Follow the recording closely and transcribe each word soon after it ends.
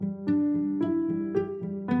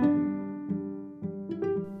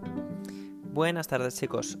Buenas tardes,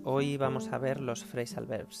 chicos. Hoy vamos a ver los phrasal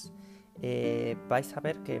verbs. Vais a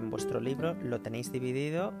ver que en vuestro libro lo tenéis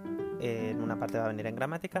dividido. En una parte va a venir en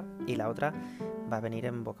gramática y la otra va a venir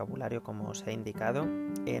en vocabulario, como os he indicado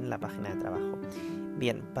en la página de trabajo.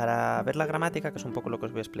 Bien, para ver la gramática, que es un poco lo que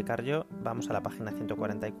os voy a explicar yo, vamos a la página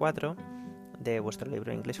 144 de vuestro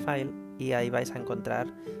libro English File y ahí vais a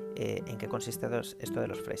encontrar en qué consiste esto de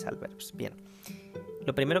los phrasal verbs. Bien.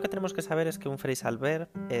 Lo primero que tenemos que saber es que un phrasal verb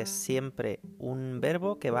es siempre un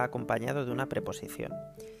verbo que va acompañado de una preposición.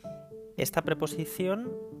 Esta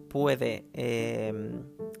preposición puede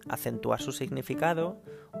acentuar su significado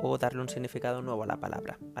o darle un significado nuevo a la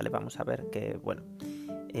palabra, ¿vale? Vamos a ver que,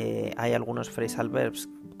 hay algunos phrasal verbs,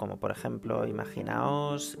 como por ejemplo,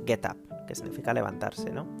 imaginaos get up, que significa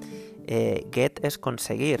levantarse, ¿no? Get es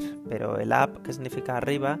conseguir, pero el up, que significa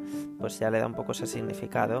arriba, pues ya le da un poco ese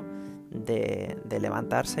significado de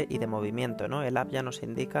levantarse y de movimiento, ¿no? El up ya nos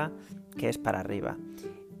indica que es para arriba.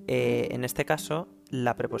 En este caso,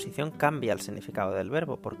 la preposición cambia el significado del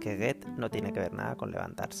verbo, porque get no tiene que ver nada con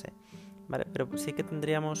levantarse, ¿vale? Pero sí que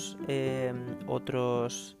tendríamos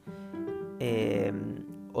otros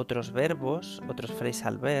verbos, otros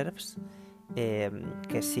phrasal verbs,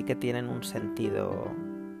 que sí que tienen un sentido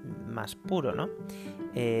más puro, ¿no?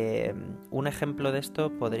 Un ejemplo de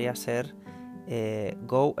esto podría ser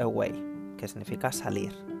go away, que significa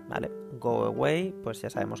salir, ¿vale? Go away, pues ya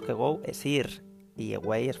sabemos que go es ir y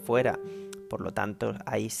away es fuera, por lo tanto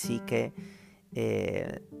ahí sí que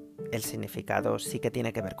el significado sí que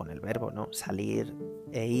tiene que ver con el verbo, ¿no? Salir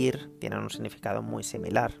e ir tienen un significado muy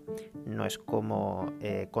similar, no es como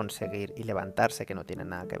conseguir y levantarse, que no tienen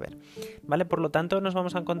nada que ver, ¿vale? Por lo tanto nos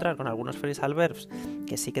vamos a encontrar con algunos phrasal verbs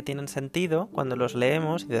que sí que tienen sentido cuando los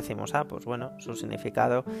leemos y decimos, pues bueno, su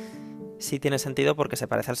significado sí tiene sentido porque se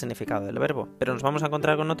parece al significado del verbo, pero nos vamos a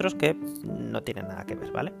encontrar con otros que no tienen nada que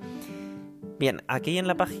ver, ¿vale? Bien, aquí en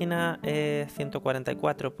la página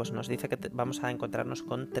 144 pues nos dice que vamos a encontrarnos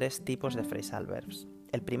con tres tipos de phrasal verbs.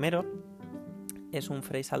 El primero es un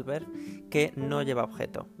phrasal verb que no lleva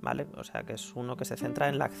objeto, ¿vale? O sea, que es uno que se centra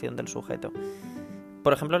en la acción del sujeto.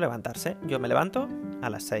 Por ejemplo, levantarse. Yo me levanto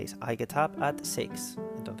a las 6. I get up at 6.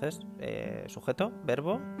 Entonces, sujeto,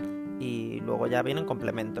 verbo y luego ya vienen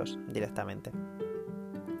complementos directamente.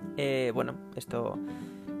 Esto...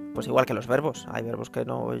 Pues igual que los verbos, hay verbos que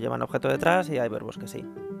no llevan objeto detrás y hay verbos que sí.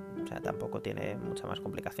 O sea, tampoco tiene mucha más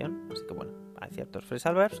complicación. Así que hay ciertos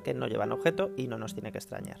phrasal verbs que no llevan objeto y no nos tiene que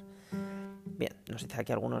extrañar. Bien, nos dice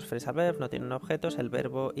aquí algunos phrasal verbs no tienen objetos, el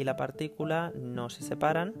verbo y la partícula no se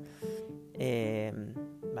separan.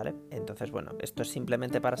 ¿Vale? Entonces, esto es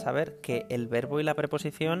simplemente para saber que el verbo y la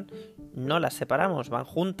preposición no las separamos, van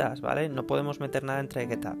juntas, ¿vale? No podemos meter nada entre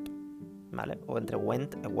get up, ¿vale? O entre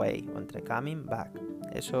went away, o entre coming back.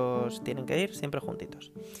 Esos tienen que ir siempre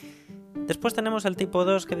juntitos. Después tenemos el tipo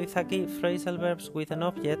 2 que dice aquí phrasal verbs with an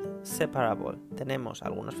object separable. Tenemos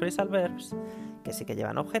algunos phrasal verbs que sí que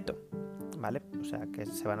llevan objeto, ¿vale? O sea, que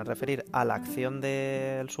se van a referir a la acción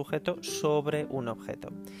del sujeto sobre un objeto.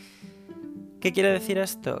 ¿Qué quiere decir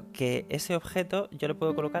esto? Que ese objeto yo lo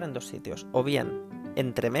puedo colocar en dos sitios, o bien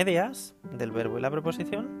entre medias del verbo y la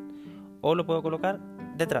preposición, o lo puedo colocar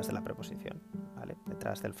detrás de la preposición, ¿vale?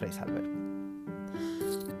 Detrás del phrasal verb.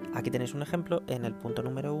 Aquí tenéis un ejemplo en el punto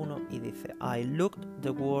número 1 y dice I looked the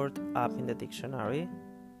word up in the dictionary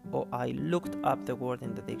o I looked up the word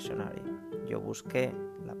in the dictionary. Yo busqué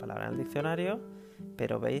la palabra en el diccionario,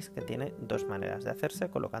 pero veis que tiene dos maneras de hacerse,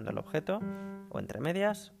 colocando el objeto o entre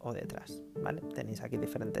medias o detrás, ¿vale? Tenéis aquí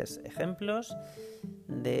diferentes ejemplos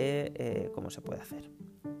de cómo se puede hacer.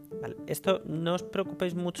 Vale. Esto no os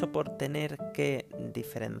preocupéis mucho por tener que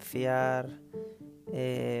diferenciar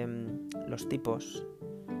los tipos,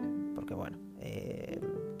 porque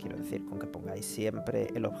quiero decir, con que pongáis siempre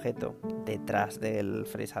el objeto detrás del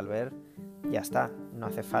phrasal verb, ya está. No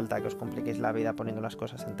hace falta que os compliquéis la vida poniendo las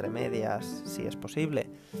cosas entre medias, si es posible.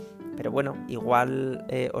 Pero igual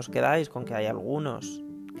os quedáis con que hay algunos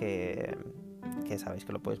que sabéis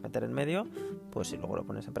que lo podéis meter en medio, pues si luego lo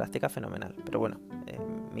ponéis en práctica, fenomenal. Pero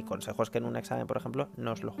mi consejo es que en un examen, por ejemplo,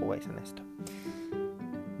 no os lo juguéis en esto.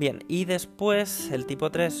 Bien, y después el tipo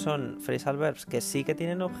 3 son phrasal verbs que sí que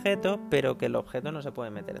tienen objeto, pero que el objeto no se puede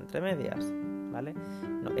meter entre medias, ¿vale?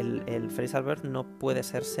 No, el phrasal verb no puede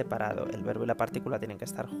ser separado, el verbo y la partícula tienen que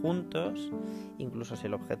estar juntos, incluso si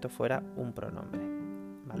el objeto fuera un pronombre,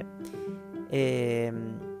 ¿vale?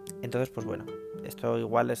 Entonces, esto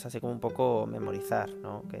igual es así como un poco memorizar,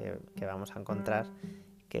 ¿no? Que vamos a encontrar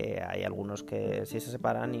que hay algunos que sí se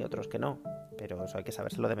separan y otros que no, pero eso hay que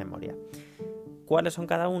sabérselo de memoria. ¿Cuáles son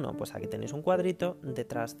cada uno? Pues aquí tenéis un cuadrito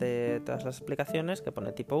detrás de todas las explicaciones que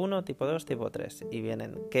pone tipo 1, tipo 2, tipo 3 y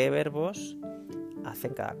vienen qué verbos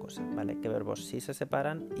hacen cada cosa, ¿vale? Qué verbos sí se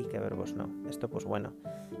separan y qué verbos no. Esto pues bueno,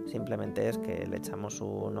 simplemente es que le echamos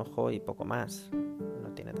un ojo y poco más,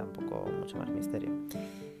 no tiene tampoco mucho más misterio.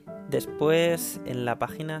 Después, en la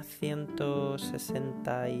página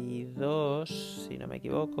 162, si no me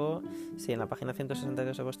equivoco, sí, en la página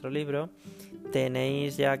 162 de vuestro libro,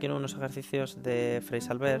 tenéis ya aquí unos ejercicios de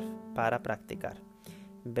phrasal verb para practicar.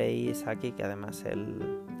 Veis aquí que además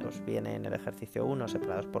os viene en el ejercicio 1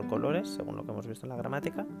 separados por colores, según lo que hemos visto en la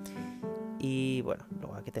gramática. Y bueno,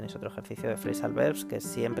 luego aquí tenéis otro ejercicio de phrasal verbs que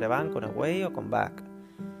siempre van con away o con back,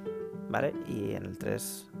 ¿vale? Y en el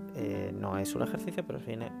 3 no es un ejercicio, pero os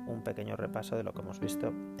viene un pequeño repaso de lo que hemos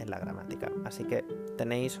visto en la gramática. Así que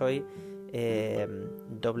tenéis hoy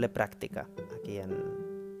doble práctica aquí en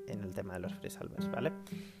el tema de los phrasal verbs, ¿vale?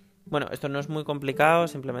 Bueno, esto no es muy complicado,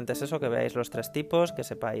 simplemente es eso, que veáis los 3 tipos, que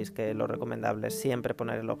sepáis que lo recomendable es siempre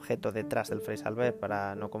poner el objeto detrás del phrasal verb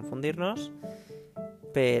para no confundirnos,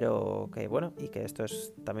 pero que bueno, y que esto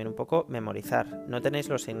es también un poco memorizar. No tenéis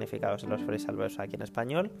los significados de los phrasal verbs aquí en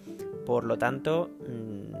español, por lo tanto,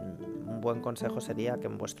 un buen consejo sería que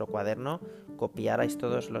en vuestro cuaderno copiarais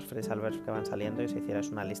todos los phrasal verbs que van saliendo y se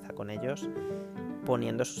hicierais una lista con ellos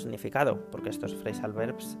poniendo su significado, porque estos phrasal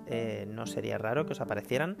verbs no sería raro que os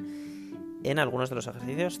aparecieran en algunos de los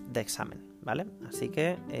ejercicios de examen, ¿vale? Así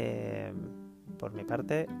que por mi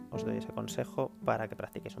parte os doy ese consejo para que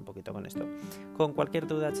practiquéis un poquito con esto. Con cualquier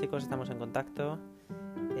duda, chicos, estamos en contacto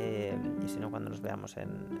y si no, cuando nos veamos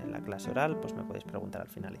en la clase oral, pues me podéis preguntar al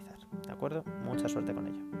finalizar, ¿de acuerdo? Mucha suerte con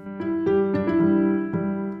ello.